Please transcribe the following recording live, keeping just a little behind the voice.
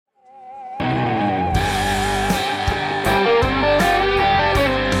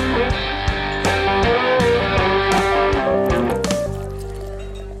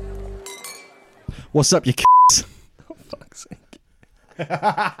What's up, you c***s? Oh, fuck's sake.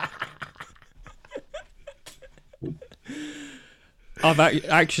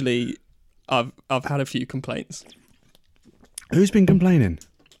 I've had a few complaints. Who's been complaining?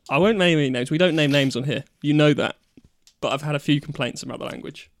 I won't name any names. We don't name names on here. You know that. But I've had a few complaints about the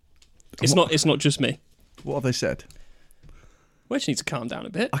language. It's not just me. What have they said? We just need to calm down a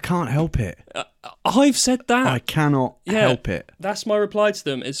bit. I can't help it. I've said that. I cannot help it. That's my reply to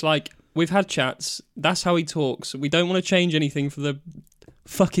them. It's like, we've had chats. That's how he talks. We don't want to change anything for the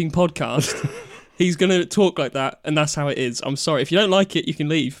fucking podcast. He's going to talk like that, and that's how it is. I'm sorry. If you don't like it, you can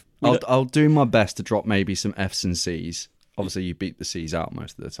leave. I'll do my best to drop maybe some F's and C's. Obviously, you beat the C's out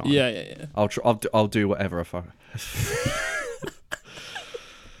most of the time. Yeah. I'll do whatever if I...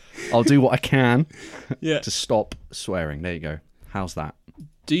 I'll do what I can to stop swearing. There you go. How's that?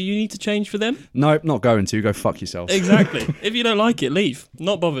 Do you need to change for them? Nope, not going to. Go fuck yourself. Exactly. If you don't like it, leave.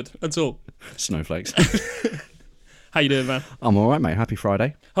 Not bothered at all. Snowflakes. How you doing, man? I'm all right, mate. Happy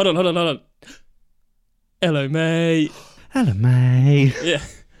Friday. Hold on. Hello, mate. Hello, mate. Yeah.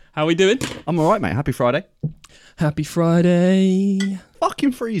 How we doing? I'm all right, mate. Happy Friday. Happy Friday.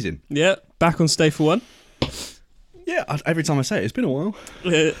 Fucking freezing. Yeah. Back on Stay for One. Yeah, every time I say it, it's been a while.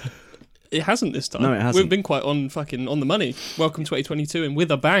 It hasn't this time. No, it hasn't. We've been quite on the money. Welcome 2022 and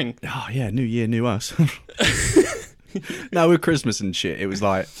with a bang. Oh, yeah, new year, new us. No, with Christmas and shit, it was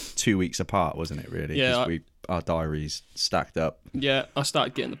like 2 weeks apart, wasn't it, really? Yeah. Our diaries stacked up. Yeah, I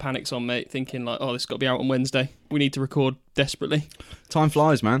started getting the panics on, mate, thinking like, oh, this has got to be out on Wednesday. We need to record desperately. Time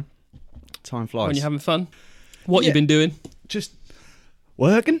flies, man. Time flies. When you're having fun. What you been doing? Just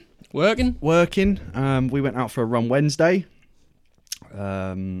working. Working? We went out for a run Wednesday.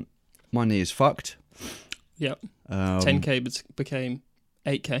 My knee is fucked. Yep. 10k became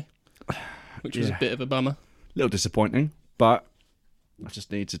 8k, which was a bit of a bummer. A little disappointing, but I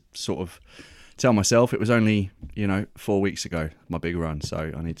just need to sort of tell myself it was only, 4 weeks ago, my big run,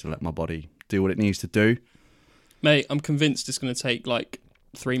 so I need to let my body do what it needs to do. Mate, I'm convinced it's going to take like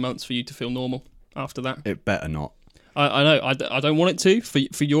 3 months for you to feel normal after that. It better not. I know, I don't want it to,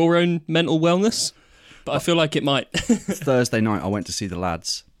 for your own mental wellness, but I feel like it might. Thursday night, I went to see the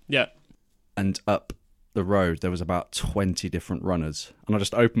lads. Yeah. And up the road, there was about 20 different runners. And I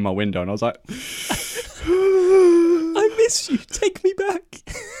just opened my window and I was like... I miss you, take me back.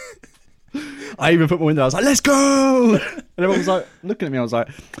 I even put my window, I was like, let's go! And everyone was like, looking at me, I was like,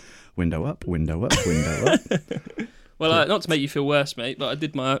 window up, window up, window up. Well, not to make you feel worse, mate, but I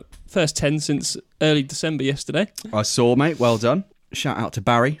did my first 10 since early December yesterday. I saw, mate, well done. Shout out to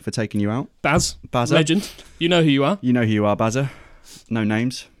Barry for taking you out. Bazza. Legend. You know who you are. You know who you are, Bazza. No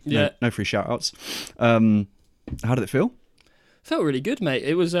names. Yeah. No free shout-outs. How did it feel? Felt really good, mate.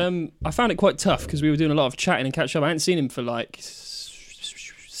 It was. I found it quite tough because we were doing a lot of chatting and catch up. I hadn't seen him for like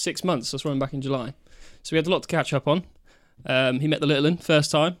 6 months. I saw him back in July. So we had a lot to catch up on. He met the little one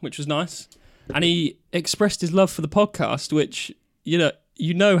first time, which was nice. And he expressed his love for the podcast, which, you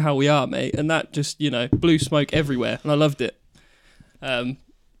know how we are, mate. And that just, blew smoke everywhere. And I loved it.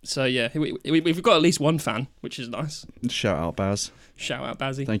 So, yeah, we've got at least one fan, which is nice. Shout out, Baz. Shout out,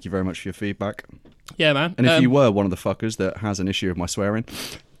 Bazzy. Thank you very much for your feedback. Yeah, man. And if you were one of the fuckers that has an issue with my swearing,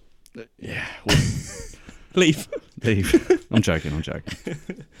 yeah. Leave. I'm joking.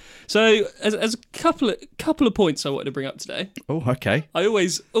 So, as a couple of points I wanted to bring up today. Oh, okay. I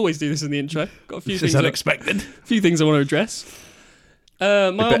always do this in the intro. Got a few This things is unexpected. A few things I want to address.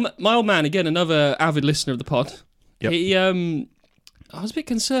 My old man, again, another avid listener of the pod. Yep. I was a bit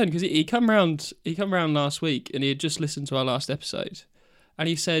concerned because he come round last week and he had just listened to our last episode, and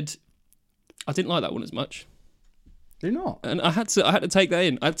he said, "I didn't like that one as much." You're not. And I had to take that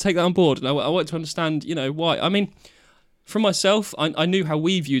in. I had to take that on board, and I wanted to understand, why. I mean, from myself, I knew how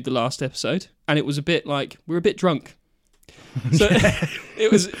we viewed the last episode, and it was a bit like we were a bit drunk. So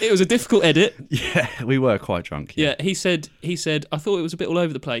it was a difficult edit. Yeah, we were quite drunk. Yeah, he said I thought it was a bit all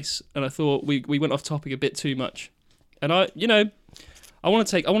over the place, and I thought we went off topic a bit too much. And I want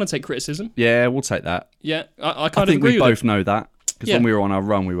to take criticism. Yeah, we'll take that. Yeah, I think agree we with both it. know that because when we were on our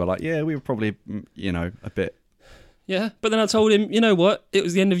run, we were like, yeah, we were probably, a bit. Yeah, but then I told him, you know what? It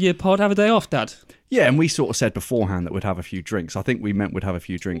was the end of year pod. Have a day off, Dad. Yeah, and we sort of said beforehand that we'd have a few drinks. I think we meant we'd have a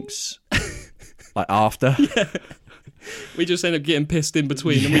few drinks like after. Yeah. We just ended up getting pissed in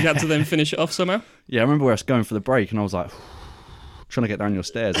between, and we had to then finish it off somehow. Yeah, I remember us going for the break, and I was like, trying to get down your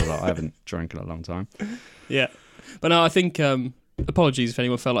stairs. I was like, I haven't drank in a long time. Yeah, but no, I think apologies if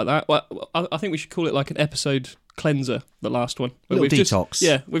anyone felt like that. Well, I think we should call it like an episode cleanser. The last one, little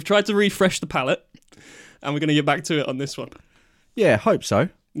detox. We've tried to refresh the palate, and we're going to get back to it on this one. Yeah, hope so.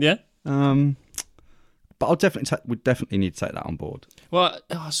 Yeah. But we'd definitely need to take that on board. Well,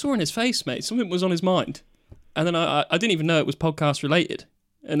 I saw in his face, mate, something was on his mind. And then I didn't even know it was podcast related.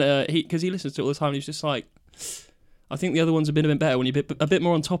 And because he listens to it all the time, and he's just like, I think the other one's a bit better when you're a bit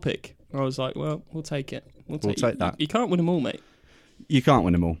more on topic. I was like, well, we'll take it. We'll take that. You can't win them all, mate. You can't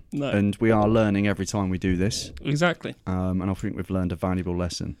win them all. No. And we are learning every time we do this. Exactly. And I think we've learned a valuable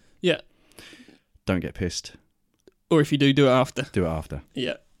lesson. Yeah. Don't get pissed. Or if you do it after. Do it after.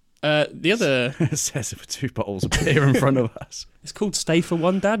 Yeah. The other... It says it with 2 bottles of beer in front of us. It's called Stay for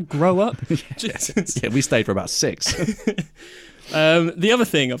One, Dad. Grow up. Yeah, we stayed for about 6. The other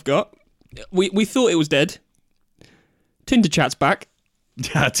thing I've got, we thought it was dead. Tinder chat's back.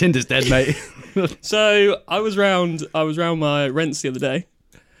 Yeah, Tinder's dead, mate. So I was round my rents the other day.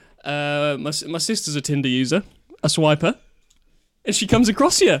 My sister's a Tinder user, a swiper, and she comes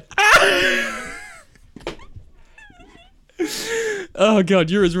across you. Oh God,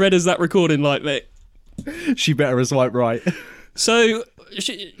 you're as red as that recording light, mate. She better have swiped right. So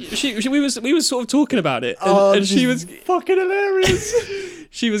we was sort of talking about it, and she was fucking hilarious.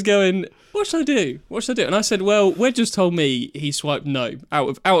 She was going, what should I do? What should I do? And I said, well, Wed just told me he swiped no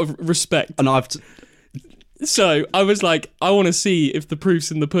out of respect. And So I was like, I want to see if the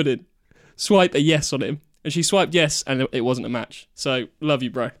proof's in the pudding. Swipe a yes on him. And she swiped yes, and it wasn't a match. So, love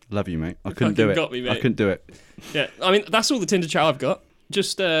you, bro. Love you, mate. I couldn't do it. Got me, mate. I couldn't do it. Yeah, I mean, that's all the Tinder chat I've got.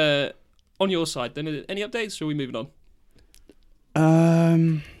 Just on your side, then, any updates, or are we moving on?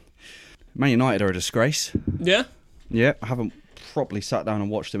 Man United are a disgrace. Yeah? Yeah, I haven't properly sat down and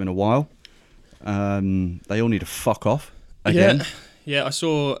watched them in a while. They all need to fuck off again. Yeah, I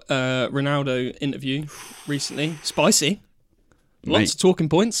saw Ronaldo interview recently. Spicy. Lots Mate, of talking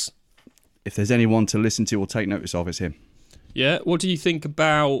points. If there's anyone to listen to or take notice of, it's him. Yeah, what do you think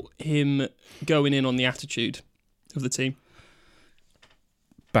about him going in on the attitude of the team?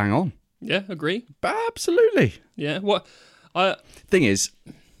 Bang on. Yeah, agree. Absolutely. Yeah, Thing is,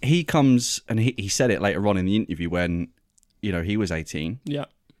 he comes and he said it later on in the interview when, he was 18. Yeah.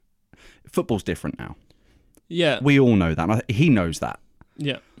 Football's different now. Yeah. We all know that. He knows that.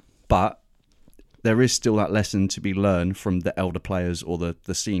 Yeah. But there is still that lesson to be learned from the elder players or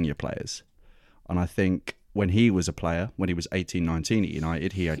the senior players. And I think when he was a player, when he was 18, 19 at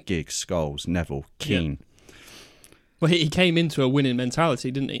United, he had Giggs, Scholes, Neville, Keane. Yeah. Well, he came into a winning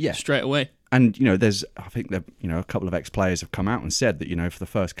mentality, didn't he? Yeah. Straight away. And, I think that, a couple of ex-players have come out and said that, for the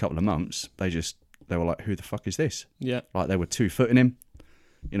first couple of months, they were like, who the fuck is this? Yeah. Like, they were 2-footing him.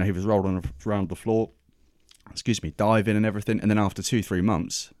 He was rolling around the floor, diving and everything. And then after 2-3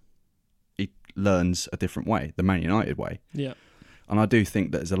 months, he learns a different way, the Man United way. Yeah. And I do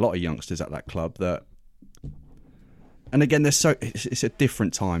think that there's a lot of youngsters at that club that, and again, it's a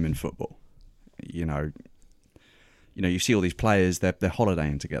different time in football. You see all these players, they're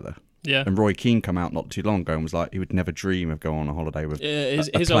holidaying together. Yeah. And Roy Keane come out not too long ago and was like, he would never dream of going on a holiday with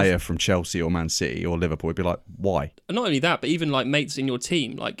a player from Chelsea or Man City or Liverpool. He'd be like, why? Not only that, but even like mates in your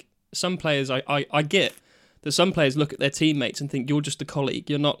team. Like some players, I get that some players look at their teammates and think you're just a colleague.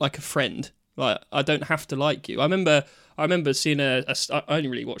 You're not like a friend. Like I don't have to like you. I remember seeing I only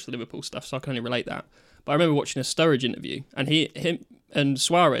really watch the Liverpool stuff, so I can only relate that. But I remember watching a Sturridge interview, and him and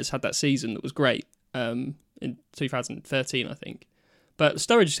Suarez had that season that was great in 2013, I think. But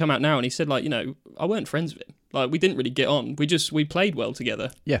Sturridge has come out now, and he said, like, I weren't friends with him. Like, we didn't really get on. We played well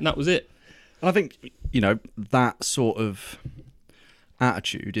together. Yeah. And that was it. And I think, that sort of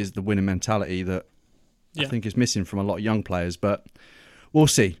attitude is the winning mentality that I think is missing from a lot of young players. But we'll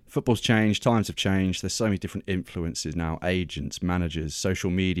see. Football's changed. Times have changed. There's so many different influences now. Agents, managers,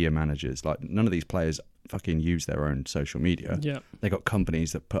 social media managers. Like, none of these players fucking use their own social media. Yeah. They got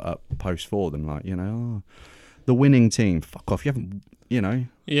companies that put up posts for them. Like, the winning team. Fuck off. You haven't,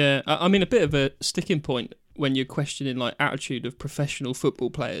 Yeah. I mean, a bit of a sticking point when you're questioning, like, attitude of professional football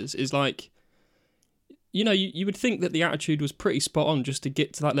players is, like, you would think that the attitude was pretty spot on just to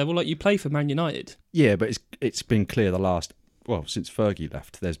get to that level. Like, you play for Man United. Yeah, but it's been clear since Fergie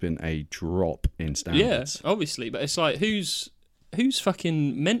left, there's been a drop in standards. Yeah, obviously. But it's like, who's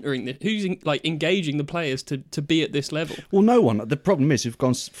fucking mentoring this? Who's engaging the players to be at this level? Well, no one. The problem is we've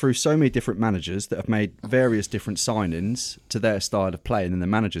gone through so many different managers that have made various different signings to their style of play, and then the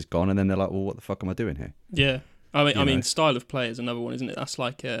manager's gone, and then they're like, well, what the fuck am I doing here? Yeah. I mean, style of play is another one, isn't it? That's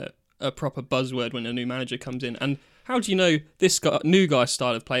like a proper buzzword when a new manager comes in. And how do you know this new guy's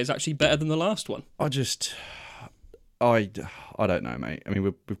style of play is actually better than the last one? I don't know, mate. I mean,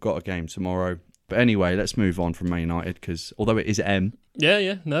 we've got a game tomorrow. But anyway, let's move on from Man United, because although it is M...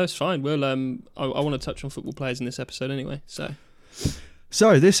 Yeah, no, it's fine. Well, I want to touch on football players in this episode anyway, so...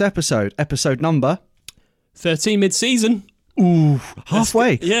 So, this episode number... 13 mid-season. Ooh,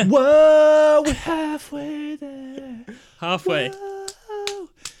 halfway. Yeah. Whoa, we're halfway there. Halfway. Whoa.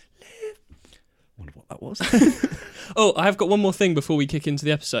 Wonder what that was. Oh, I have got one more thing before we kick into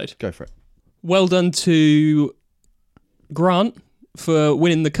the episode. Go for it. Well done to Grant for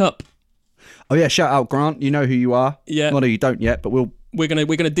winning the cup. Oh yeah, shout out Grant. You know who you are. Yeah. Well, no, you don't yet, but we're gonna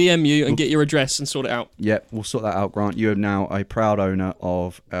DM you and get your address and sort it out. Yeah, we'll sort that out, Grant. You are now a proud owner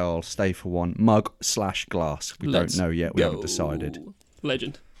of our Stay for One mug/glass. We don't know yet. We haven't decided.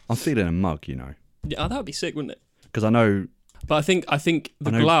 Legend. I'm feeling a mug, you know. Yeah, that would be sick, wouldn't it? Because I know. But I think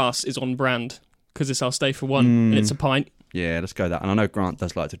the glass is on brand because it's our Stay for One and it's a pint. Yeah, let's go that. And I know Grant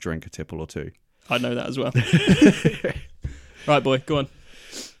does like to drink a tipple or two. I know that as well. Right, boy, go on.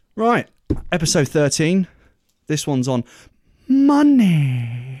 Right, episode 13. This one's on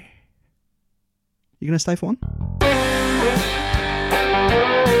money. You going to stay for one?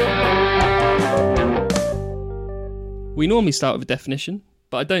 We normally start with a definition,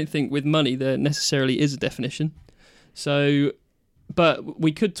 but I don't think with money there necessarily is a definition. So, but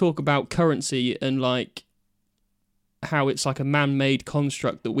we could talk about currency and like how it's like a man-made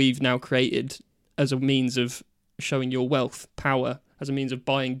construct that we've now created as a means of showing your wealth, power, as a means of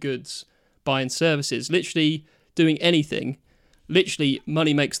buying goods, buying services, literally doing anything. Literally,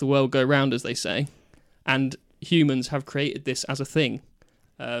 money makes the world go round, as they say, and humans have created this as a thing.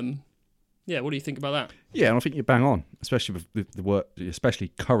 Yeah, what do you think about that? Yeah, and I think you're bang on, especially with the word, especially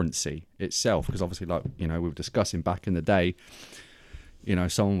currency itself, because obviously, like, you know, we were discussing back in the day, you know,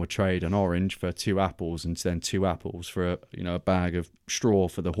 someone would trade an orange for 2 apples and then 2 apples for a bag of straw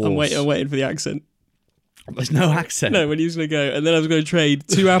for the horse. I'm waiting for the accent. There's no accent. No, when he was going to go, and then I was going to trade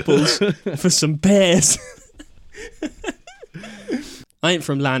 2 apples for some pears. I ain't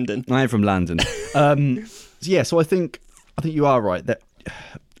from London. Yeah, so I think you are right that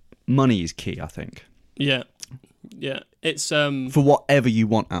money is key, I think. Yeah. It's for whatever you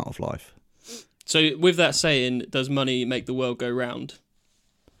want out of life. So with that saying, does money make the world go round?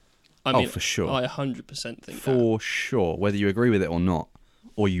 I mean, for sure. I 100% think for sure, whether you agree with it or not,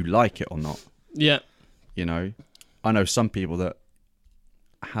 or you like it or not. Yeah. You know, I know some people that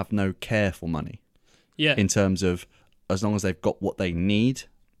have no care for money. Yeah. In terms of, as long as they've got what they need,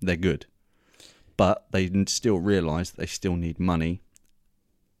 they're good. But they still realise that they still need money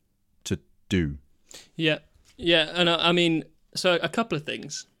to do. Yeah. Yeah. And I mean, so a couple of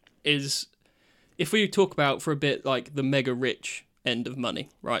things is, if we talk about for a bit like the mega rich end of money,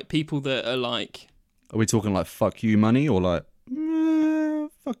 right? People that are like... Are we talking like fuck you money or like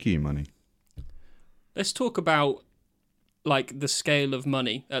fuck you money? Let's talk about like the scale of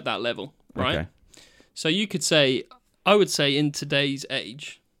money at that level, right? Okay. So you could say, I would say in today's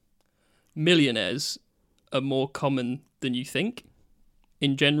age, millionaires are more common than you think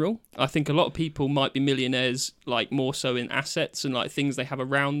in general. I think a lot of people might be millionaires like more so in assets and like things they have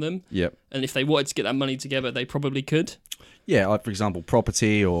around them. Yep. And if they wanted to get that money together, they probably could. Yeah, like for example,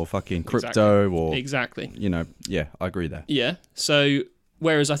 property or fucking crypto or... Exactly. You know, yeah, I agree there. Yeah. So...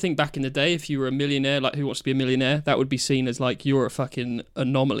 Whereas I think back in the day, if you were a millionaire, like Who Wants to Be a Millionaire, that would be seen as like, you're a fucking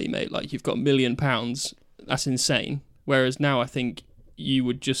anomaly, mate. Like, you've got £1 million. That's insane. Whereas now I think you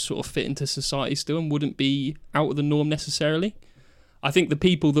would just sort of fit into society still and wouldn't be out of the norm necessarily. I think the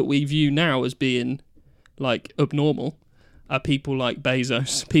people that we view now as being like abnormal are people like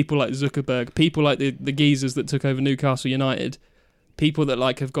Bezos, people like Zuckerberg, people like the geezers that took over Newcastle United, people that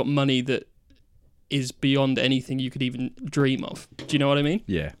like have got money that is beyond anything you could even dream of. Do you know what I mean?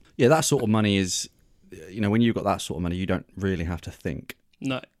 Yeah. Yeah, that sort of money is, you know, when you've got that sort of money, you don't really have to think.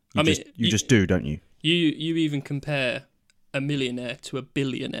 No. You just do, don't you? You even compare a millionaire to a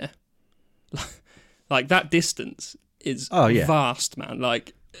billionaire. Like that distance is vast, man.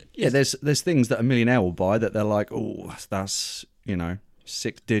 Like, yeah, there's things that a millionaire will buy that they're like, oh, that's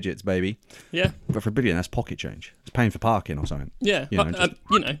 6 digits, baby. Yeah. But for a billion, that's pocket change. It's paying for parking or something. Yeah.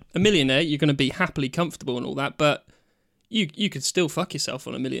 A millionaire, you're going to be happily comfortable and all that, but you could still fuck yourself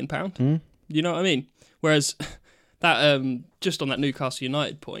on £1 million. You know what I mean? Whereas that just on that Newcastle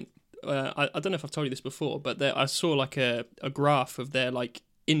United point, I don't know if I've told you this before, but I saw like a graph of their like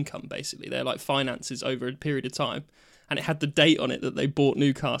income, basically, their like finances over a period of time, and it had the date on it that they bought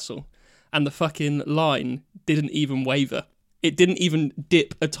Newcastle, and the fucking line didn't even waver. It didn't even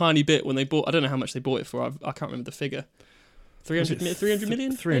dip a tiny bit when they bought... I don't know how much they bought it for. I can't remember the figure. 300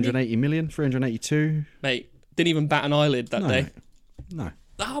 million? 380 million? 382? Mate, didn't even bat an eyelid that day. No.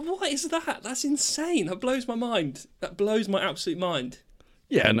 Oh, what is that? That's insane. That blows my mind. That blows my absolute mind.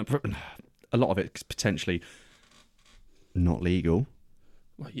 Yeah, and a lot of it's potentially not legal.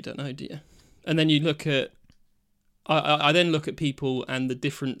 Well, you don't know, do you? And then you look at... I then look at people and the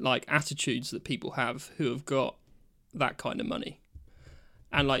different like attitudes that people have who have got that kind of money.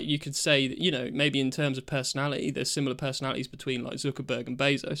 And like you could say that, you know, maybe in terms of personality, there's similar personalities between like Zuckerberg and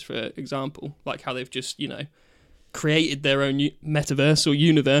Bezos, for example, like how they've just, you know, created their own metaverse or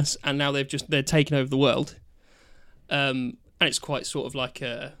universe, and now they're taking over the world. And it's quite sort of like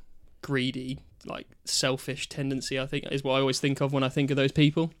a greedy, like selfish tendency, I think, is what I always think of when I think of those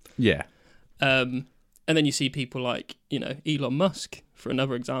people. Yeah. And then you see people like, you know, Elon Musk, for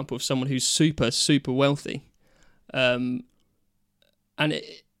another example of someone who's super, super wealthy. And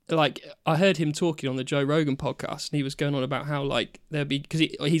like I heard him talking on the Joe Rogan podcast, and he was going on about how like there'd be, because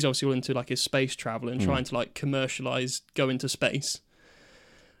he's obviously all into like his space travel and trying to like commercialize going to space.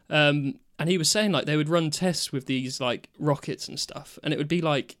 And he was saying like they would run tests with these like rockets and stuff, and it would be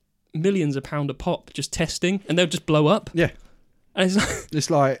like millions of pound a pop just testing, and they'd just blow up. Yeah. And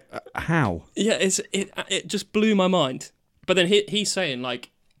It's like how? Yeah, it just blew my mind. But then he's saying like,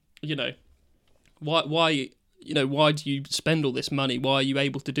 you know, why you know, why do you spend all this money? Why are you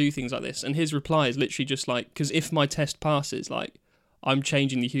able to do things like this? And his reply is literally just like, because if my test passes, like, I'm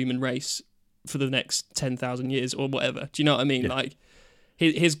changing the human race for the next 10,000 years or whatever. Do you know what I mean? Yeah. Like,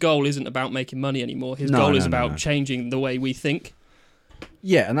 his goal isn't about making money anymore. His goal is about changing the way we think.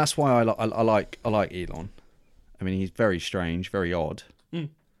 Yeah, and that's why I like Elon. I mean, he's very strange, very odd,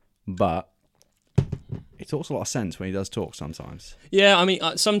 but he talks a lot of sense when he does talk sometimes. Yeah, I mean,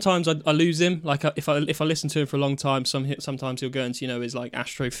 sometimes I lose him. Like, if I listen to him for a long time, sometimes he'll go into, you know, his like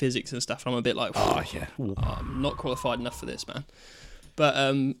astrophysics and stuff, and I'm a bit like, I'm not qualified enough for this, man. But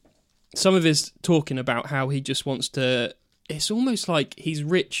some of his talking about how he just wants to, it's almost like he's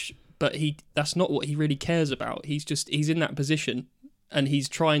rich, but that's not what he really cares about. He's in that position, and he's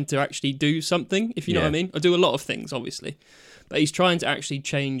trying to actually do something, if you know what I mean. I do a lot of things, obviously, but he's trying to actually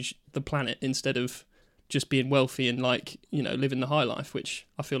change the planet instead of just being wealthy and like, you know, living the high life, which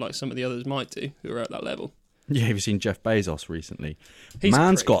I feel like some of the others might do who are at that level. Yeah, have you seen Jeff Bezos recently?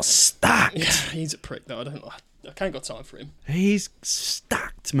 Man's got stacked. Yeah, he's a prick though. I can't got time for him. He's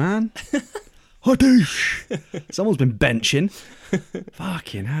stacked, man. Hadoosh. Someone's been benching.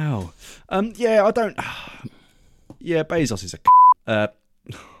 Fucking hell. Yeah, I don't. Yeah, Bezos is a. I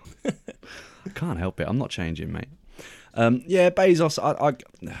can't help it. I'm not changing, mate. Yeah, Bezos.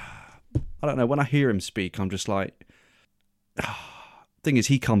 I don't know. When I hear him speak, I'm just like. Thing is,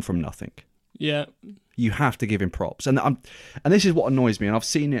 he come from nothing. Yeah. You have to give him props, and this is what annoys me, and I've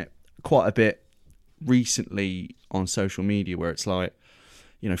seen it quite a bit recently on social media, where it's like,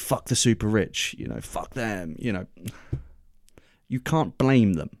 you know, fuck the super rich, you know, fuck them, you know. You can't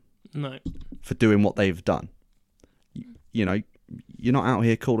blame them for doing what they've done. You know, you're not out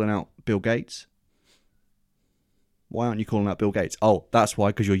here calling out Bill Gates. Why aren't you calling out Bill Gates? Oh, that's why,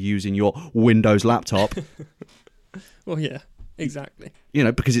 because you're using your Windows laptop. Well, yeah, exactly. You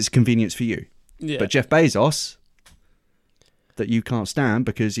know, because it's convenience for you. Yeah. But Jeff Bezos, that you can't stand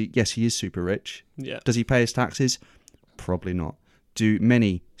because, he is super rich. Yeah. Does he pay his taxes? Probably not. Do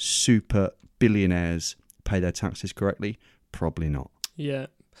many super billionaires pay their taxes correctly? Probably not. Yeah.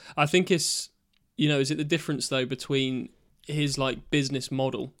 I think it's, you know, is it the difference though between his like business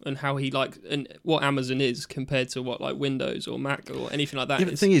model and how he like, and what Amazon is compared to what like Windows or Mac or anything like that Yeah,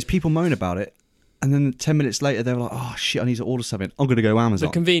 is? the thing is, people moan about it, and then 10 minutes later they're like, oh shit, I need to order something. I'm going to go Amazon.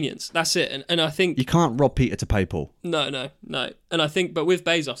 The convenience, that's it. And I think you can't rob Peter to pay Paul. No. And I think, but with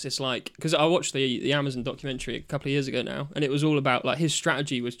Bezos, it's like, because I watched the Amazon documentary a couple of years ago now, and it was all about like his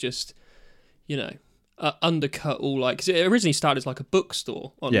strategy was just, you know, undercut all like, because it originally started as like a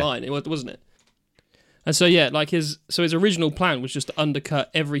bookstore online, wasn't it? And so yeah, like his original plan was just to undercut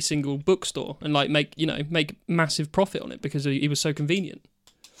every single bookstore and like make massive profit on it because he was so convenient.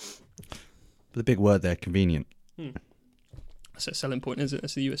 But the big word there, convenient. That's a selling point, isn't it?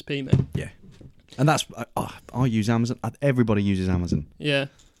 That's the USP, man. Yeah. And that's, I use Amazon. Everybody uses Amazon. Yeah.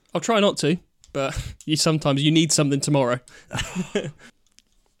 I'll try not to, but sometimes you need something tomorrow.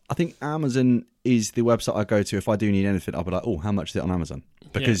 I think Amazon is the website I go to if I do need anything. I'll be like, oh, how much is it on Amazon?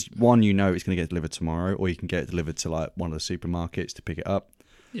 Because one, you know it's going to get delivered tomorrow, or you can get it delivered to like one of the supermarkets to pick it up.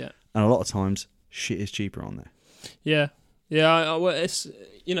 Yeah. And a lot of times, shit is cheaper on there. Yeah. Yeah, well, it's,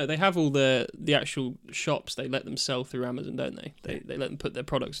 you know, they have all the actual shops. They let them sell through Amazon, don't they? They let them put their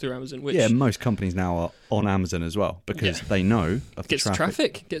products through Amazon. Which, yeah, most companies now are on Amazon as well because they know of the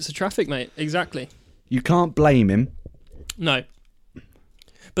traffic. Gets the traffic, mate. Exactly. You can't blame him. No.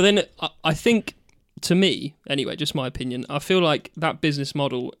 But then I think, to me, anyway, just my opinion, I feel like that business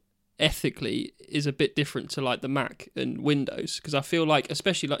model ethically is a bit different to like the Mac and Windows, because I feel like,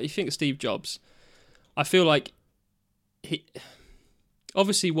 especially like you think of Steve Jobs, I feel like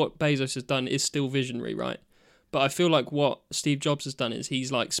obviously what Bezos has done is still visionary, right? But I feel like what Steve Jobs has done is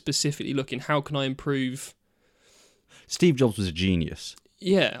he's like specifically looking, how can I improve Steve Jobs was a genius.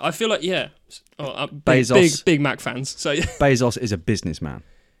 Yeah, I feel like, yeah. Oh, Bezos. Big Mac fans. So Bezos is a businessman.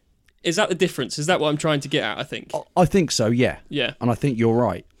 Is that the difference? Is that what I'm trying to get at, I think? I think so, yeah. Yeah. And I think you're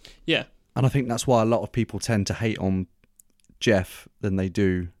right. Yeah. And I think that's why a lot of people tend to hate on Jeff than they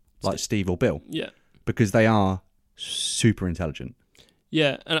do like Steve or Bill. Yeah. Because they are super intelligent.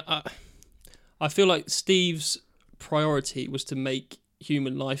 Yeah, and I feel like Steve's priority was to make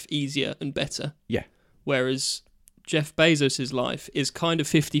human life easier and better. Yeah. Whereas Jeff Bezos' life is kind of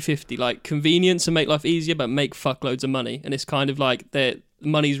 50-50, like convenience and make life easier, but make fuckloads of money. And it's kind of like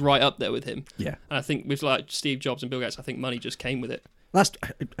money's right up there with him. Yeah. And I think with like Steve Jobs and Bill Gates, I think money just came with it.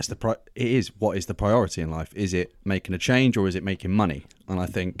 It is what is the priority in life? Is it making a change or is it making money? And I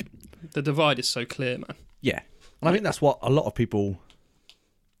think the divide is so clear, man. Yeah. And I think that's what a lot of people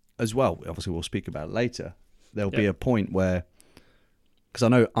as well, obviously we'll speak about it later, there'll be a point where, because I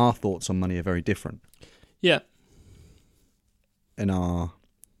know our thoughts on money are very different. Yeah. And our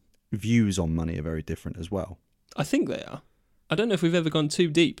views on money are very different as well. I think they are. I don't know if we've ever gone too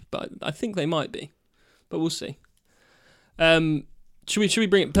deep, but I think they might be. But we'll see. Should we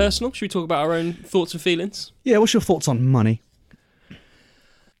bring it personal? Should we talk about our own thoughts and feelings? Yeah, what's your thoughts on money?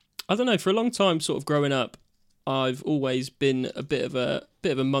 I don't know. For a long time, sort of growing up, I've always been a bit of a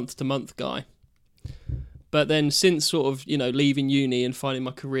month-to-month guy. But then since sort of, leaving uni and finding my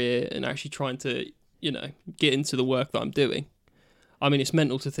career and actually trying to, get into the work that I'm doing, I mean, it's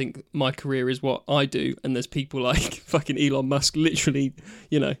mental to think my career is what I do, and there's people like fucking Elon Musk literally,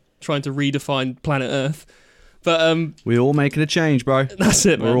 trying to redefine planet Earth. But we're all making a change, bro. That's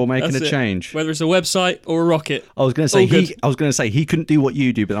it, man. We're all making a change. Whether it's a website or a rocket. I was going to say he couldn't do what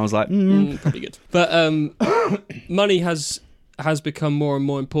you do, but I was like, probably good. But money has become more and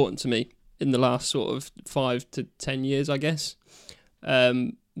more important to me in the last sort of 5 to 10 years, I guess.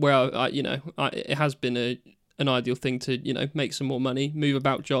 Where it has been an ideal thing to make some more money, move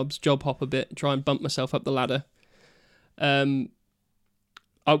about jobs, job hop a bit, try and bump myself up the ladder.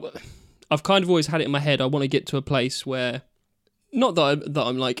 I've kind of always had it in my head. I want to get to a place where, not that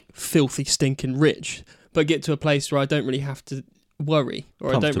I'm like filthy stinking rich, but get to a place where I don't really have to worry,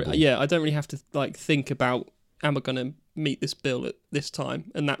 or I don't really have to like think about, am I going to meet this bill at this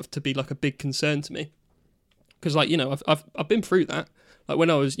time, and that to be like a big concern to me. Because I've been through that. Like when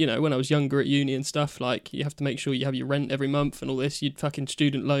I was younger at uni and stuff, like you have to make sure you have your rent every month and all this. Your fucking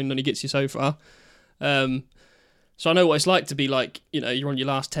student loan only gets you so far. So I know what it's like to be like, you're on your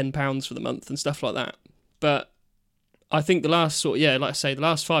last £10 for the month and stuff like that. But I think the last the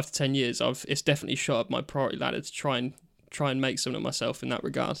last 5 to 10 years, it's definitely shot up my priority ladder to try and make something of myself in that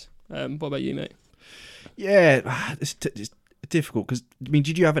regard. What about you, mate? Yeah, it's difficult because,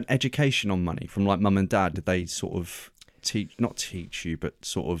 did you have an education on money from like mum and dad? Did they sort of not teach you, but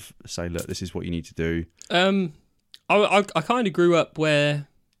sort of say, look, this is what you need to do? I kind of grew up where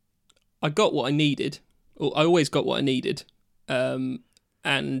I got what I needed. I always got what I needed, and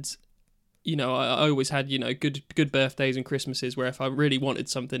I always had good birthdays and Christmases where if I really wanted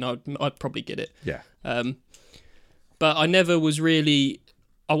something, I'd probably get it. Yeah. But I never was really.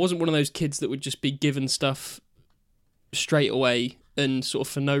 I wasn't one of those kids that would just be given stuff straight away and sort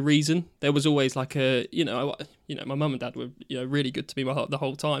of for no reason. There was always like my mum and dad were really good to me the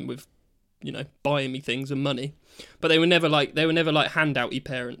whole time with buying me things and money, but they were never like handouty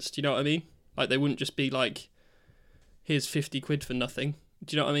parents. Do you know what I mean? Like, they wouldn't just be like, here's 50 quid for nothing.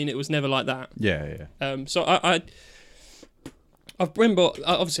 Do you know what I mean? It was never like that. Yeah. So I've been brought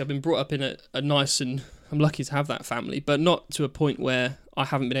up in a nice, and I'm lucky to have that family, but not to a point where I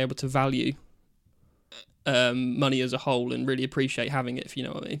haven't been able to value money as a whole and really appreciate having it, if you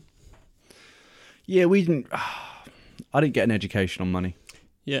know what I mean. Yeah, I didn't get an education on money.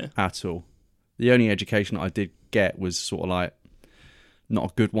 Yeah. At all. The only education that I did get was sort of like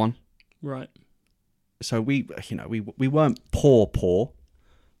not a good one. Right. So we weren't poor,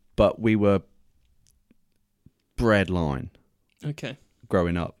 but we were breadline. Okay.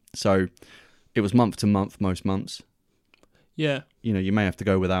 Growing up. So it was month to month most months. Yeah. You may have to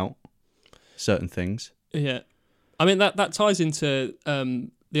go without certain things. Yeah. I mean that ties into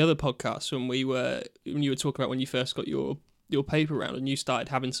the other podcast when you were talking about when you first got your paper round and you started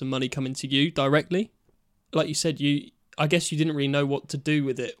having some money coming to you directly. Like you said, I guess you didn't really know what to do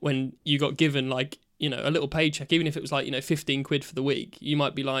with it when you got given like, a little paycheck, even if it was like, 15 quid for the week, you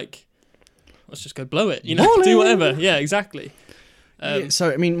might be like, let's just go blow it, do whatever. Yeah, exactly.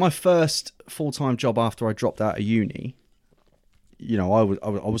 So, my first full-time job after I dropped out of uni, I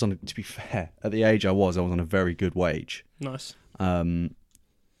was on, to be fair, at the age I was on a very good wage. Nice. But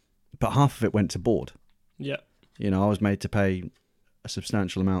half of it went to board. Yeah. I was made to pay a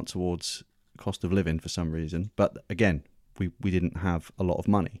substantial amount towards cost of living for some reason. But again, we didn't have a lot of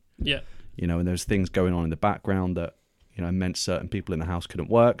money. Yeah. You know, and there's things going on in the background that, you know, meant certain people in the house couldn't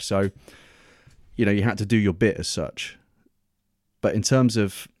work. So, you know, you had to do your bit as such. But in terms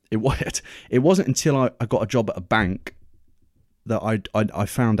of, it wasn't until I got a job at a bank that I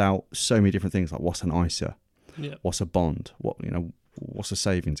found out so many different things, like what's an ISA, what's a bond, what's a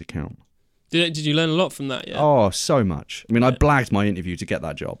savings account. Did you learn a lot from that? Yeah. Oh, so much. I mean, I blagged my interview to get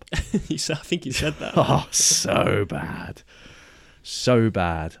that job. I think you said that. Oh, so bad. So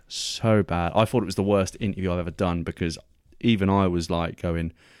bad. So bad. I thought it was the worst interview I've ever done because even I was like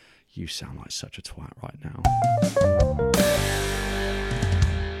going, you sound like such a twat right now.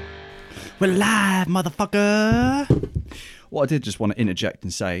 We're live, motherfucker. What I did just want to interject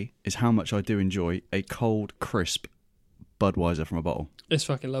and say is how much I do enjoy a cold, crisp Budweiser from a bottle. It's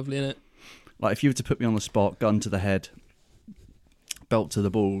fucking lovely, isn't it? Like, if you were to put me on the spot, gun to the head, belt to the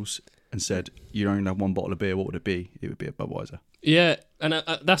balls, and said, you only have one bottle of beer, what would it be? It would be a Budweiser. Yeah, and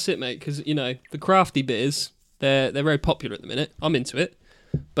that's it, mate, because, you know, the crafty beers, they're very popular at the minute. I'm into it.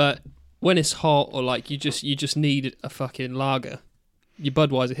 But when it's hot or, like, you just need a fucking lager, your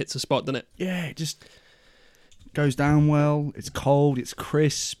Budweiser hits the spot, doesn't it? Yeah, it just goes down well. It's cold. It's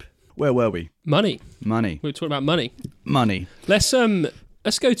crisp. Where were we? Money. We were talking about money.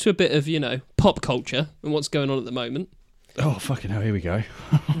 Let's go to a bit of, you know, pop culture and what's going on at the moment. Oh, fucking hell, here we go.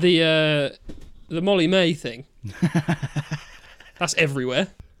 The Molly May thing. That's everywhere.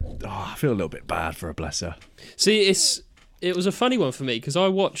 Oh, I feel a little bit bad for her, bless her. See, it was a funny one for me because I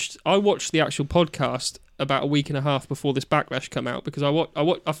watched the actual podcast about a week and a half before this backlash come out because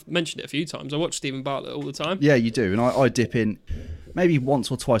I've mentioned it a few times. I watch Stephen Bartlett all the time. Yeah, you do. And I dip in, maybe once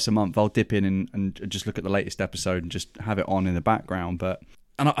or twice a month, I'll dip in and just look at the latest episode and just have it on in the background.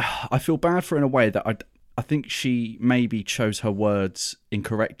 And I feel bad for her in a way that I think she maybe chose her words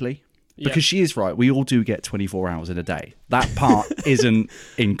incorrectly. Because she is right. We all do get 24 hours in a day. That part isn't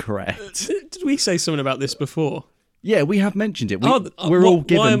incorrect. Did we say something about this before? Yeah, we have mentioned it. We're all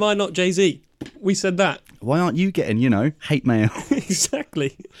given... Why am I not Jay-Z? We said that. Why aren't you getting, hate mail?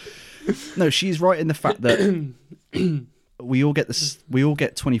 Exactly. No, she's right in the fact that we all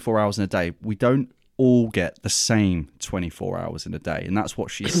get 24 hours in a day. We don't all get the same 24 hours in a day. And that's what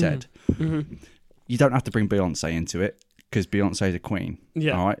she said. Mm-hmm. You don't have to bring Beyonce into it. Because Beyonce's a queen.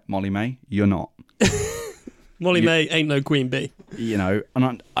 Yeah. All right, Molly May, you're not. Molly May ain't no queen bee.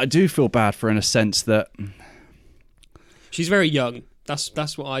 And I do feel bad for her in a sense that... She's very young.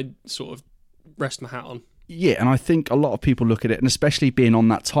 That's what I sort of rest my hat on. Yeah, and I think a lot of people look at it, and especially being on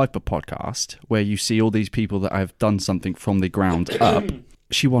that type of podcast, where you see all these people that have done something from the ground up.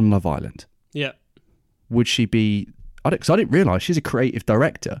 She won Love Island. Yeah. Would she be... Because I didn't realise she's a creative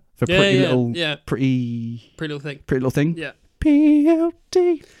director for Pretty Little Thing. Pretty Little Thing? Yeah.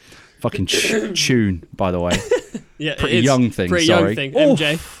 PLT. Fucking tune, by the way. Yeah, Pretty Young Thing, Pretty sorry. Young Thing,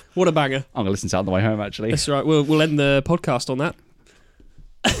 MJ. What a banger. I'm going to listen to that on the way home, actually. That's right. We'll end the podcast on that.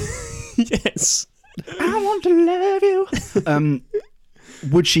 Yes. I want to love you.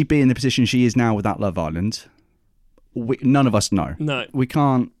 Would she be in the position she is now without Love Island? None of us know. No. We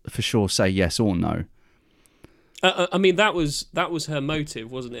can't for sure say yes or no. I mean, that was her motive,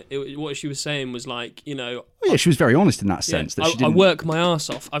 wasn't it? What she was saying was like, Yeah, she was very honest in that sense. Yeah, that she didn't... I work my arse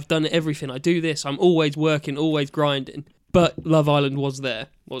off. I've done everything. I do this. I'm always working, always grinding. But Love Island was there,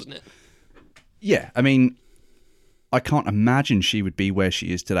 wasn't it? Yeah, I mean, I can't imagine she would be where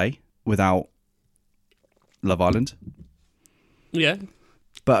she is today without Love Island. Yeah.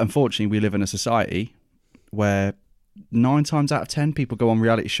 But unfortunately, we live in a society where 9 times out of 10 people go on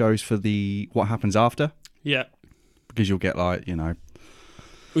reality shows for what happens after. Yeah. Because you'll get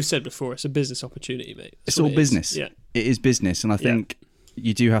We've said before, it's a business opportunity, mate. It's all business. Yeah. It is business. And I think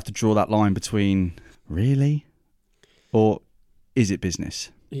you do have to draw that line between, really? Or is it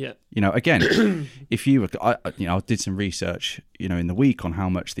business? Yeah. Again, if you were... I did some research, in the week on how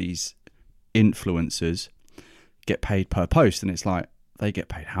much these influencers get paid per post. And it's like, they get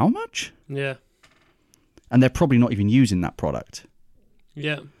paid how much? Yeah. And they're probably not even using that product.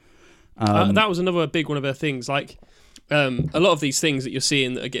 Yeah. That was another big one of her things. Like, a lot of these things that you're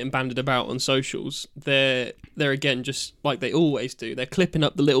seeing that are getting bandied about on socials, they're again just like they always do. They're clipping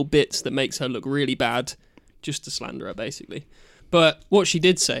up the little bits that makes her look really bad, just to slander her, basically. But what she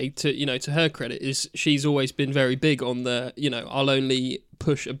did say, to her credit, is she's always been very big on the, I'll only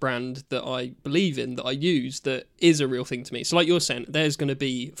push a brand that I believe in, that I use, that is a real thing to me. So like you're saying, there's going to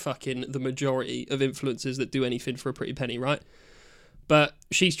be fucking the majority of influencers that do anything for a pretty penny, right? But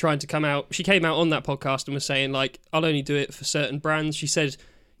she's trying to come out. She came out on that podcast and was saying, like, I'll only do it for certain brands. She said,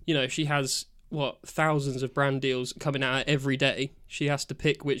 she has, thousands of brand deals coming out every day. She has to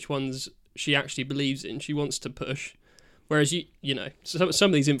pick which ones she actually believes in, she wants to push. Whereas you know, some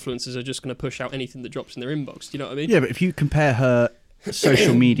of these influencers are just going to push out anything that drops in their inbox. Do you know what I mean? Yeah, but if you compare her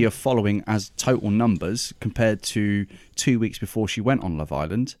social media following as total numbers compared to 2 weeks before she went on Love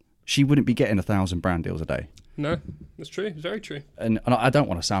Island, she wouldn't be getting 1,000 brand deals a day. No, that's true. It's very true. And I don't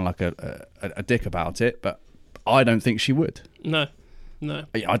want to sound like a dick about it, but I don't think she would. No.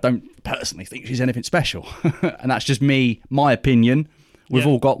 I don't personally think she's anything special. And that's just me, my opinion. We've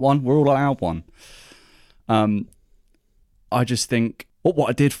all got one. We're all allowed one. I just think what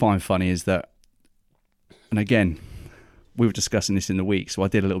I did find funny is that, and again, we were discussing this in the week, so I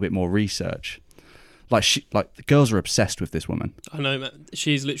did a little bit more research. Like the girls are obsessed with this woman. I know, man.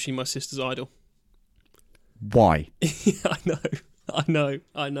 She's literally my sister's idol. Why? I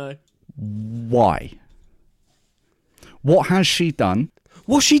know. Why? What has she done?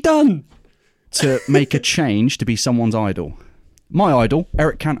 What's she done? To make a change to be someone's idol. My idol,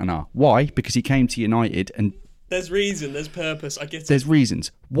 Eric Cantona. Why? Because he came to United and... There's reason, there's purpose, I get it. There's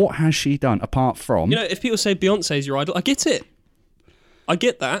reasons. What has she done apart from... You know, if people say Beyonce's your idol, I get it. I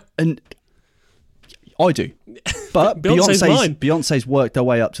get that. And I do. But Beyonce's worked her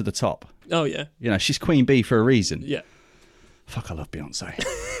way up to the top. Oh, yeah. You know, she's Queen Bee for a reason. Yeah. Fuck, I love Beyonce.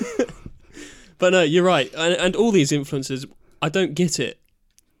 But no, you're right. And all these influencers, I don't get it.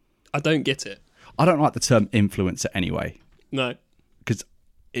 I don't like the term influencer anyway. No. Because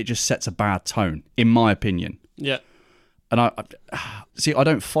it just sets a bad tone, in my opinion. Yeah. And I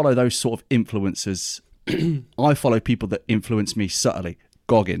don't follow those sort of influencers. I follow people that influence me subtly.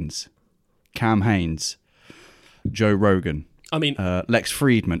 Goggins, Cam Haines, Joe Rogan. I mean... Lex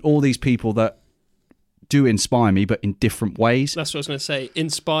Friedman. All these people that do inspire me, but in different ways. That's what I was going to say.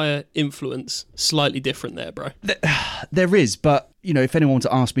 Inspire, influence, slightly different there, bro. There is, but, you know, if anyone were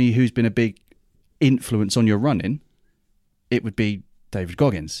to ask me who's been a big influence on your running, it would be David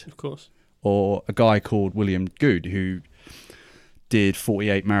Goggins. Of course. Or a guy called William Good, who did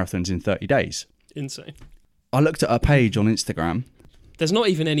 48 marathons in 30 days. Insane. I looked at her page on Instagram. There's not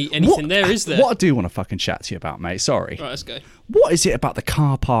even anything there, is there? What I do want to fucking chat to you about, mate, sorry. Right, let's go. What is it about the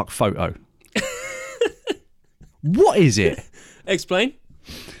car park photo? What is it? Explain.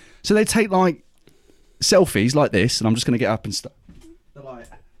 So they take, like, selfies like this, and I'm just going to get up and stuff.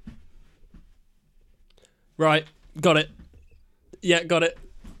 Right, got it. Yeah, got it.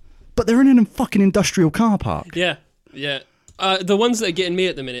 But they're in a fucking industrial car park. Yeah. The ones that are getting me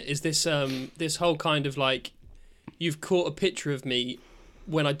at the minute is this this whole kind of like, you've caught a picture of me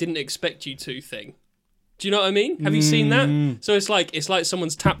when I didn't expect you to thing. Do you know what I mean? Have you seen that? So it's like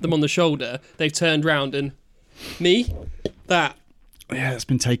someone's tapped them on the shoulder, they've turned round and me? That. Yeah, it's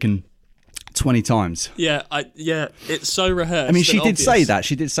been taken 20 times. Yeah, it's so rehearsed. I mean, she did obvious. say that.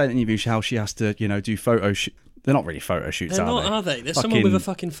 She did say in the interview how she has to, you know, do photo shoots. They're not really photo shoots, They're not, are they? There's someone with a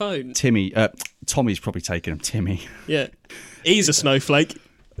fucking phone. Tommy's probably taken them. Timmy. Yeah. He's a snowflake.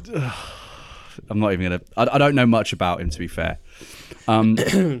 I'm not even going to... I don't know much about him, to be fair.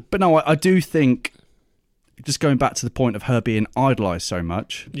 But no, I do think, just going back to the point of her being idolised so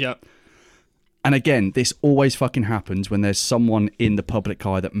much... Yeah. And again, this always fucking happens when there's someone in the public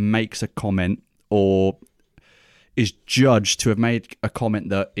eye that makes a comment or is judged to have made a comment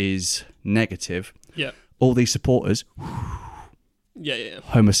that is negative. Yeah. All these supporters... Yeah.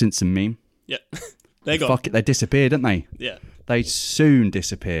 Homer Simpson meme. Yeah. They got... Fuck it, they disappear, don't they? Yeah. They soon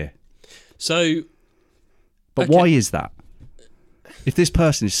disappear. So... But why is that? If this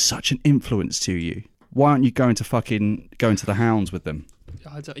person is such an influence to you, why aren't you going to the hounds with them?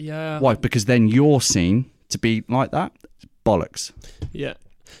 Yeah. Why? Because then you're seen to be like that? Bollocks. Yeah.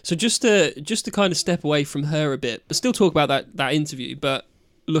 So just to kind of step away from her a bit, but still talk about that interview, but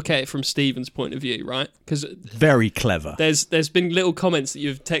look at it from Stephen's point of view, right? Because very clever. There's been little comments that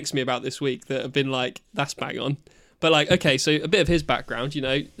you've texted me about this week that have been like, that's bang on. But like, okay, so a bit of his background, you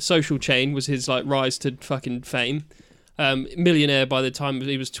know, Social Chain was his like rise to fucking fame. Millionaire by the time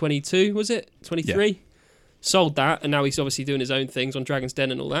he was 22, was it? 23? Yeah. Sold that, and now he's obviously doing his own things on Dragon's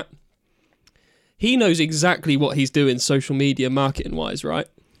Den and all that. He knows exactly what he's doing social media marketing-wise, right?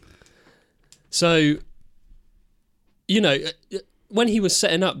 So, you know, when he was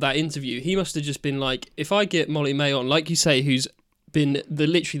setting up that interview, he must have just been like, if I get Molly May on, like you say, who's been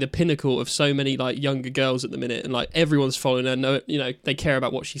literally the pinnacle of so many like younger girls at the minute, and like everyone's following her, you know, they care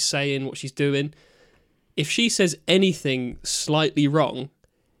about what she's saying, what she's doing. If she says anything slightly wrong,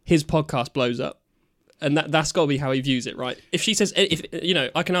 his podcast blows up. And that's got to be how he views it, right? If she says, you know,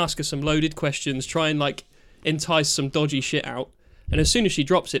 I can ask her some loaded questions, try and like entice some dodgy shit out, and as soon as she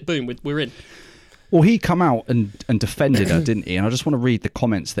drops it, boom, we're in. Well, he come out and defended her, didn't he? And I just want to read the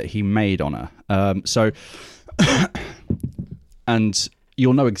comments that he made on her. And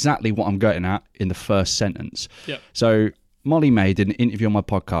you'll know exactly what I'm getting at in the first sentence. Yeah. So Molly May did an interview on my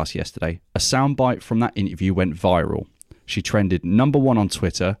podcast yesterday. A soundbite from that interview went viral. She trended #1 on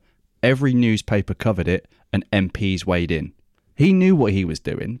Twitter. Every newspaper covered it, and MPs weighed in. He knew what he was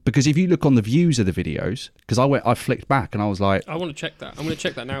doing, because if you look on the views of the videos, because I flicked back and I was like, I want to check that. I'm going to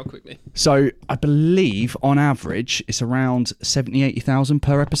check that now quickly. So I believe on average it's around 70,000-80,000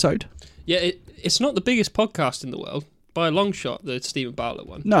 per episode. Yeah, it's not the biggest podcast in the world by a long shot, the Stephen Bartlett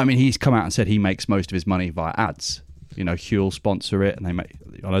one. No, I mean, he's come out and said he makes most of his money via ads. You know, Huel sponsor it, and I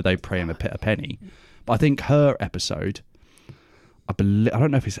know they pay him a penny. But I think her episode, I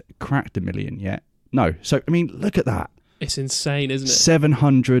don't know if it's cracked 1 million yet. No. So, I mean, look at that. It's insane, isn't it?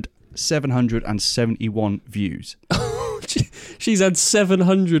 771 views. She's had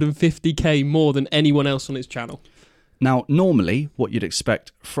 750k more than anyone else on his channel. Now, normally, what you'd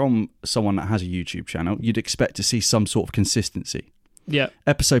expect from someone that has a YouTube channel, you'd expect to see some sort of consistency. Yeah.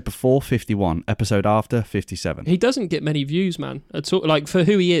 Episode before, 51. Episode after, 57. He doesn't get many views, man. At all. Like, for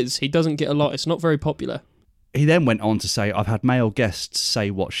who he is, he doesn't get a lot. It's not very popular. He then went on to say, I've had male guests say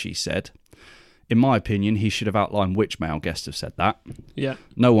what she said. In my opinion, he should have outlined which male guests have said that. Yeah.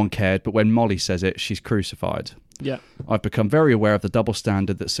 No one cared, but when Molly says it, she's crucified. Yeah. I've become very aware of the double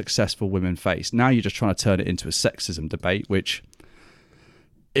standard that successful women face. Now you're just trying to turn it into a sexism debate, which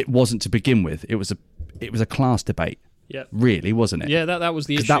it wasn't to begin with. It was a class debate. Yeah. Really, wasn't it? Yeah, that was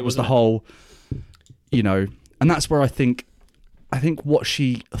the issue. That was the whole, you know, and that's where I think what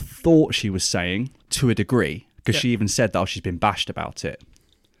she thought she was saying to a degree, because she even said that she's been bashed about it.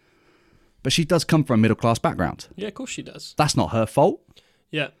 But she does come from a middle-class background. Yeah, of course she does. That's not her fault.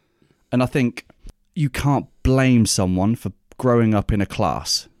 Yeah. And I think you can't blame someone for growing up in a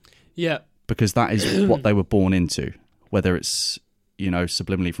class. Yeah. Because that is what they were born into. Whether it's, you know,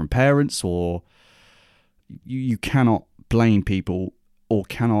 subliminally from parents, or you cannot blame people or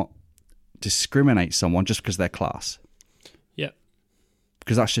cannot discriminate someone just because they're class. Yeah.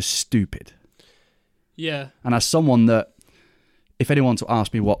 Because that's just stupid. Yeah. And as someone that, if anyone to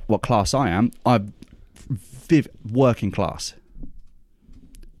ask me what class I am, I'm working class.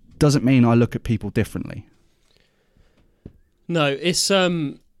 Doesn't mean I look at people differently. No, it's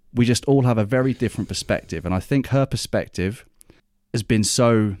we just all have a very different perspective, and I think her perspective has been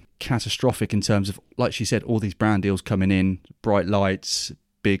so catastrophic in terms of, like she said, all these brand deals coming in, bright lights,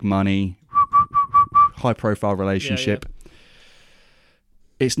 big money, high profile relationship. Yeah.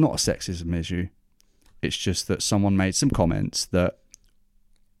 It's not a sexism issue. It's just that someone made some comments that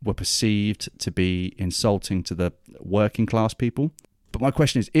were perceived to be insulting to the working class people. But my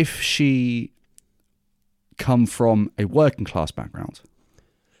question is, if she come from a working class background,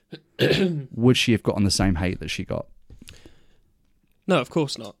 would she have gotten the same hate that she got? No, of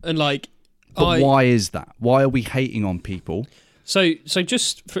course not. And why is that? Why are we hating on people? So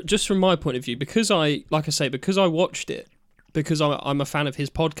just from my point of view, because I watched it, because I'm a fan of his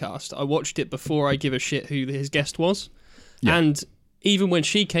podcast, I watched it before I give a shit who his guest was. Yeah. And even when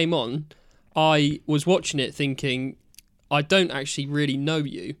she came on, I was watching it thinking, I don't actually really know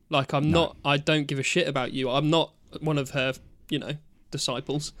you. Like, I don't give a shit about you. I'm not one of her,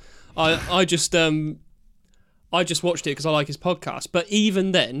 disciples. I just watched it because I like his podcast. But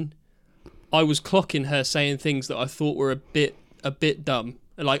even then, I was clocking her saying things that I thought were a bit dumb.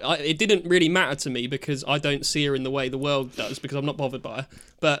 Like, it didn't really matter to me because I don't see her in the way the world does, because I'm not bothered by her.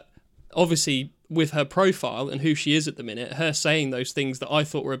 But obviously, with her profile and who she is at the minute, her saying those things that I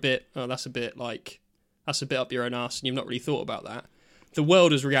thought were that's a bit up your own arse and you've not really thought about that. The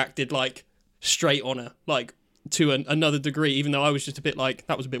world has reacted like straight on her, like to another degree, even though I was just a bit like,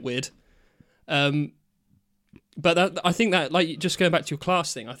 that was a bit weird. But I think that, like, just going back to your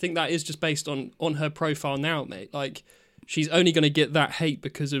class thing, I think that is just based on her profile now, mate. Like, she's only going to get that hate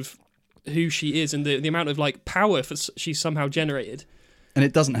because of who she is and the amount of like power she's somehow generated. And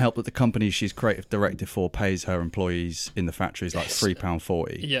it doesn't help that the company she's creative director for pays her employees in the factories like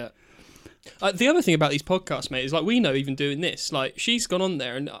 £3.40. Yeah. The other thing about these podcasts, mate, is like, we know even doing this, like, she's gone on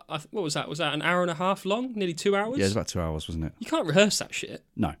there and what was that? Was that an hour and a half long? Nearly 2 hours? Yeah, it was about 2 hours, wasn't it? You can't rehearse that shit.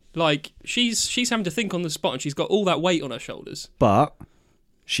 No. Like, she's having to think on the spot and she's got all that weight on her shoulders. But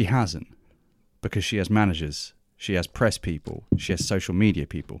she hasn't, because she has managers, she has press people, she has social media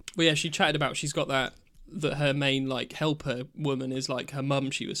people. Well, yeah, she chatted about she's got that her main like helper woman is like her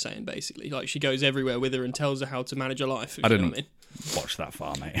mum, she was saying, basically. Like, she goes everywhere with her and tells her how to manage her life. I didn't watch that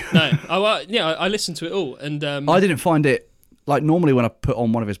far, mate. No. I listened to it all. And I didn't find it, like, normally when I put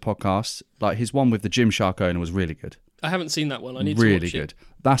on one of his podcasts, like his one with the Gymshark owner was really good. I haven't seen that one. I need to really watch good. It.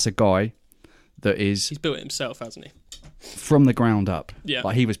 That's a guy that is... He's built it himself, hasn't he? from the ground up. Yeah.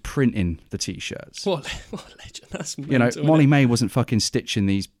 Like he was printing the t-shirts. What a legend. That's You know, mental, Molly innit? May wasn't fucking stitching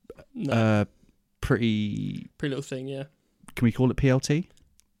these No. pretty Little thing, yeah. can we call it PLT?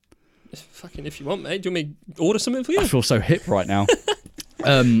 Fucking if you want, mate. Do you want me to order something for you? I feel so hip right now.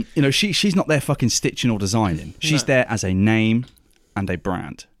 You know, she's not there fucking stitching or designing. She's there as a name and a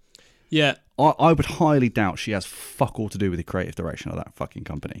brand. Yeah. I would highly doubt she has fuck all to do with the creative direction of that fucking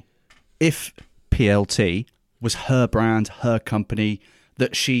company. If PLT was her brand, her company,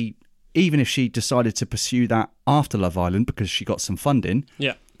 that she, even if she decided to pursue that after Love Island because she got some funding,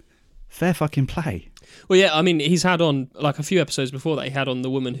 Yeah. fair fucking play. Well, yeah, I mean, he's had on, like a few episodes before that, he had on the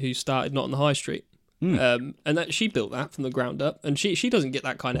woman who started Not on the High Street. And that she built that from the ground up. And she doesn't get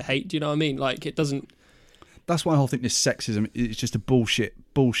that kind of hate, do you know what I mean? Like, it doesn't... That's why I think this sexism is just a bullshit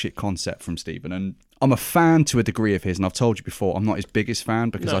concept from Stephen. And I'm a fan to a degree of his, and I've told you before, I'm not his biggest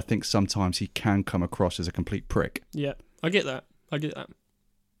fan because I think sometimes he can come across as a complete prick. Yeah, I get that.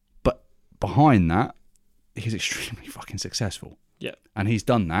 But behind that, he's extremely fucking successful. Yeah. And he's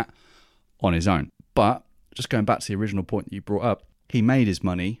done that on his own. But just going back to the original point that you brought up, he made his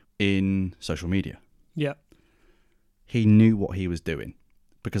money in social media. Yeah. He knew what he was doing.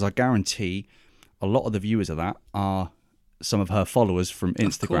 Because I guarantee a lot of the viewers of that are some of her followers from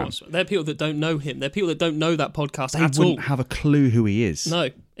Instagram. Of course. They're people that don't know him. They're people that don't know that podcast They at all. wouldn't have a clue who he is.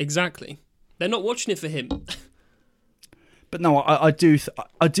 No, exactly. They're not watching it for him. But no, I do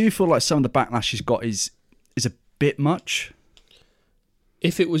feel like some of the backlash he's got is a bit much.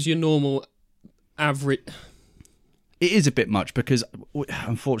 If it was your normal average... It is a bit much because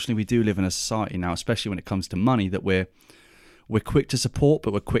unfortunately we do live in a society now, especially when it comes to money, that we're quick to support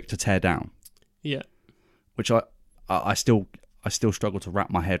but we're quick to tear down. Yeah. Which I still struggle to wrap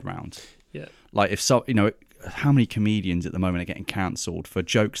my head around. Yeah. Like if so, you know, how many comedians at the moment are getting cancelled for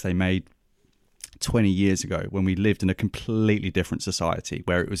jokes they made 20 years ago when we lived in a completely different society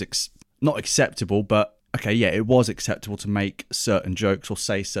where it was not acceptable, but okay, yeah, it was acceptable to make certain jokes or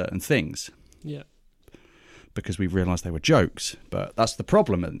say certain things. Yeah. Because we realised they were jokes. But that's the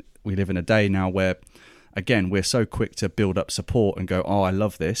problem. And we live in a day now where, again, we're so quick to build up support and go, oh, I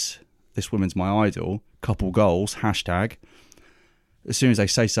love this. This woman's my idol. Couple goals, hashtag. As soon as they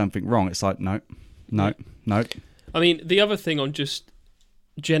say something wrong, it's like, no. I mean, the other thing on just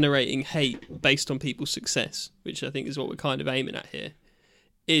generating hate based on people's success, which I think is what we're kind of aiming at here,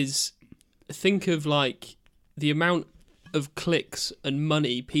 is think of like the amount of clicks and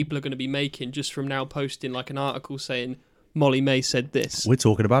money people are going to be making just from now posting like an article saying Molly May said this. We're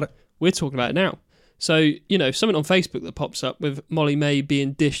talking about it. We're talking about it now. So, you know, something on Facebook that pops up with Molly May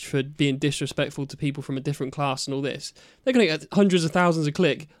being dished for being disrespectful to people from a different class and all this, they're going to get hundreds of thousands of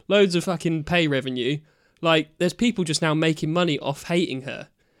click, loads of fucking pay revenue. Like, there's people just now making money off hating her,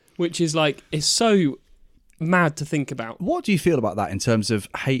 which is like, it's so mad to think about. What do you feel about that in terms of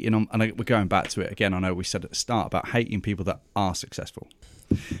hating on, and we're going back to it again, I know we said at the start about hating people that are successful.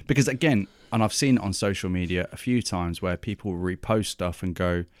 Because again, and I've seen it on social media a few times where people repost stuff and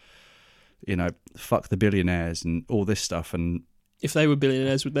go, you know, fuck the billionaires and all this stuff. And if they were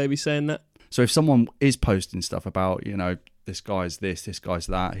billionaires, would they be saying that? So if someone is posting stuff about, you know, this guy's this guy's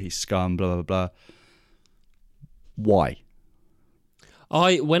that, he's scum, blah, blah, blah. Why?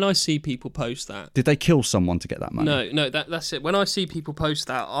 When I see people post that... Did they kill someone to get that money? No, that's it. When I see people post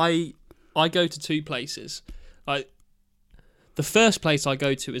that, I go to two places. The first place I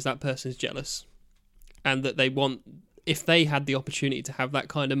go to is that person's jealous and that they want... If they had the opportunity to have that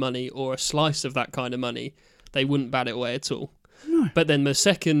kind of money or a slice of that kind of money, they wouldn't bat it away at all. No. But then the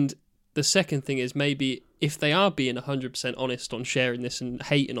second thing is maybe if they are being 100% honest on sharing this and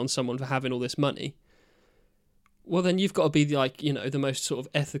hating on someone for having all this money, well, then you've got to be like, you know, the most sort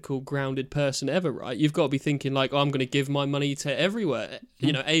of ethical, grounded person ever, right? You've got to be thinking like, oh, I'm going to give my money to everywhere,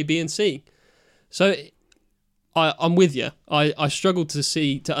 you know, A, B, and C. So I'm with you. I struggle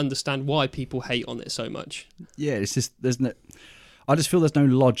to understand why people hate on it so much. Yeah, it's just I just feel there's no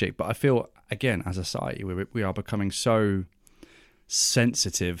logic. But I feel again, as a society, we are becoming so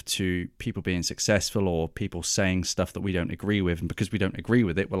sensitive to people being successful or people saying stuff that we don't agree with, and because we don't agree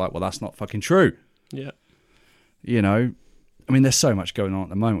with it, we're like, well, that's not fucking true. Yeah. You know, I mean, there's so much going on at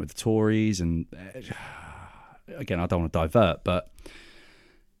the moment with the Tories, and again, I don't want to divert, but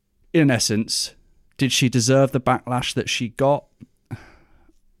in essence, did she deserve the backlash that she got?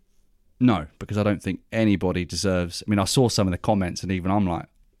 No, because I don't think anybody deserves... I mean, I saw some of the comments and even I'm like,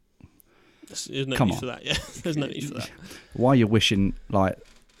 there's no come need on. for that, yeah. There's no need for that. Why are you wishing like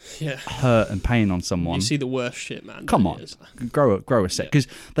hurt and pain on someone? You see the worst shit, man. Come on, grow a set. Because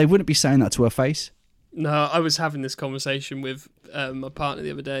they wouldn't be saying that to her face. No, I was having this conversation with my partner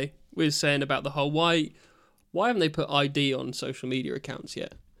the other day. We were saying about the whole, why Why haven't they put ID on social media accounts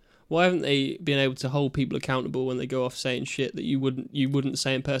yet? Why haven't they been able to hold people accountable when they go off saying shit that you wouldn't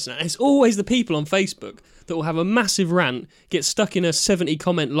say in person? And it's always the people on Facebook that will have a massive rant, get stuck in a 70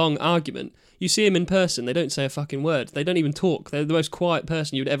 comment long argument. You see them in person, they don't say a fucking word. They don't even talk. They're the most quiet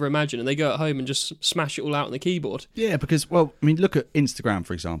person you would ever imagine, and they go at home and just smash it all out on the keyboard. Yeah, because, well, I mean, look at Instagram,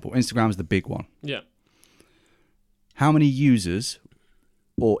 for example. Instagram's the big one. Yeah. How many users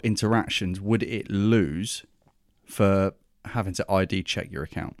or interactions would it lose for having to ID check your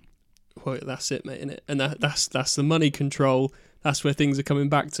account? Well, that's it, mate, innit? And that's the money control. That's where things are coming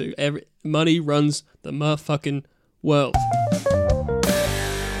back to. Money runs the motherfucking world.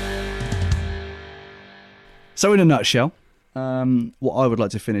 So in a nutshell, what I would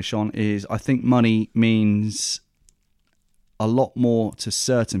like to finish on is I think money means a lot more to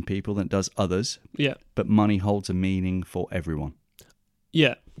certain people than it does others. Yeah. But money holds a meaning for everyone.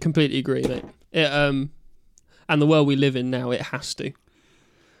 Yeah, completely agree, mate. And the world we live in now, it has to.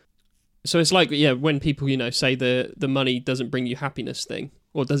 So it's like, yeah, when people, say the money doesn't bring you happiness thing,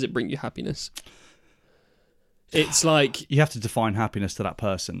 or does it bring you happiness? It's like... You have to define happiness to that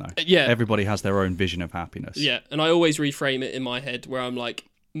person, though. Yeah. Everybody has their own vision of happiness. Yeah, and I always reframe it in my head where I'm like,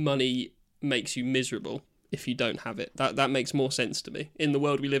 money makes you miserable if you don't have it. That makes more sense to me. In the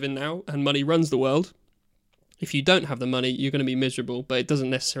world we live in now, and money runs the world, if you don't have the money, you're going to be miserable, but it doesn't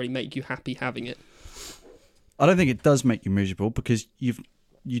necessarily make you happy having it. I don't think it does make you miserable because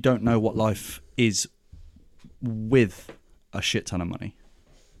you don't know what life is with a shit ton of money.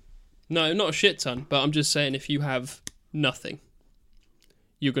 No, not a shit ton, but I'm just saying if you have nothing,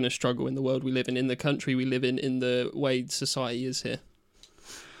 you're going to struggle in the world we live in the country we live in the way society is here.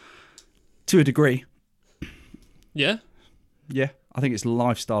 To a degree. Yeah? Yeah. I think it's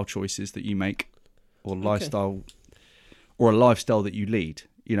lifestyle choices that you make or lifestyle or a lifestyle that you lead.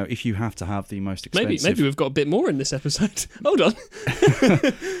 If you have to have the most expensive... Maybe we've got a bit more in this episode. Hold on.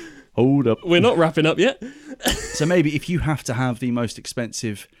 Hold up. We're not wrapping up yet. So maybe if you have to have the most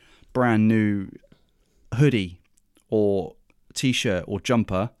expensive brand new hoodie or t-shirt or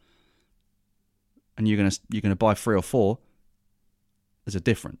jumper and you're gonna buy 3 or 4, there's a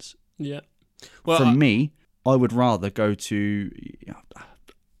difference. Yeah. Well, for me, I'd rather go to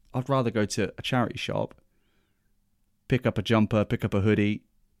a charity shop, pick up a jumper, pick up a hoodie,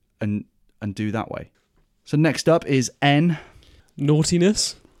 and do that way. So next up is N.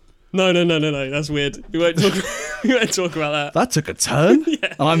 Naughtiness. No. That's weird. We won't talk about that. That took a turn.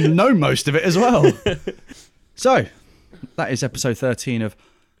 Yeah. And I know most of it as well. So, that is episode 13 of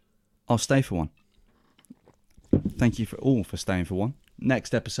I'll Stay For One. Thank you for staying for one.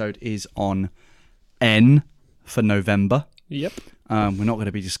 Next episode is on N for November. Yep. We're not going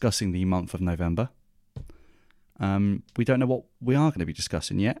to be discussing the month of November. We don't know what we are going to be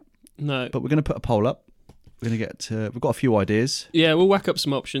discussing yet. No. But we're going to put a poll up. We've got a few ideas. Yeah, we'll whack up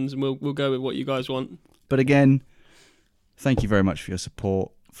some options and we'll go with what you guys want. But again, thank you very much for your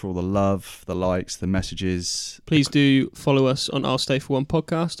support, for all the love, the likes, the messages. Please do follow us on I'll Stay For One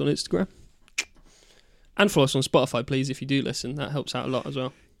podcast on Instagram. And follow us on Spotify, please, if you do listen. That helps out a lot as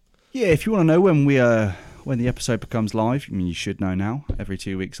well. Yeah, if you want to know when the episode becomes live, I mean, you should know now. Every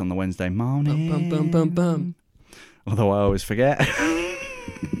 2 weeks on the Wednesday morning. Bum, bum, bum, bum, bum. Although I always forget.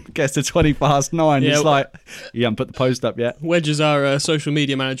 Gets to 9:20. Yeah, it's like, you haven't put the post up yet. Wedge is our social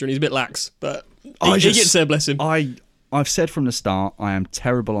media manager and he's a bit lax, but he gets there, bless him. I've said from the start, I am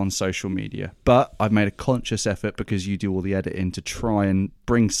terrible on social media, but I've made a conscious effort because you do all the editing to try and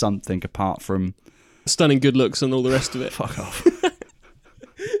bring something apart from... Stunning good looks and all the rest of it. Fuck off.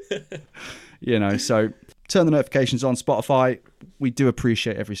 So turn the notifications on Spotify. We do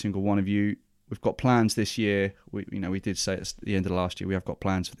appreciate every single one of you. We've got plans this year. We did say at the end of last year, we have got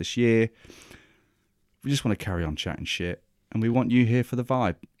plans for this year. We just want to carry on chatting shit. And we want you here for the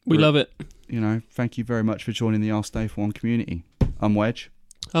vibe. We love it. Thank you very much for joining the I'll Stay For One community. I'm Wedge.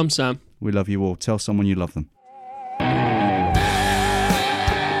 I'm Sam. We love you all. Tell someone you love them.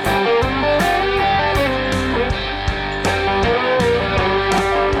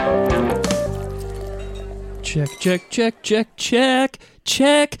 Check, check, check, check, check,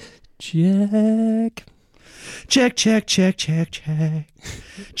 check, check. Check, check, check, check, check.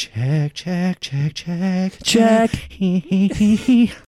 Check, check, check, check, check.